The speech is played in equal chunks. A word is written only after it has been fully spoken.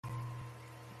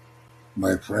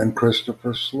My friend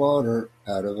Christopher Slaughter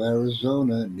out of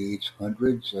Arizona needs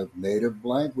hundreds of native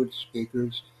language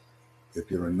speakers.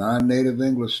 If you're a non-native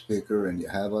English speaker and you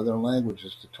have other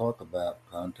languages to talk about,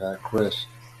 contact Chris.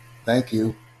 Thank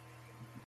you.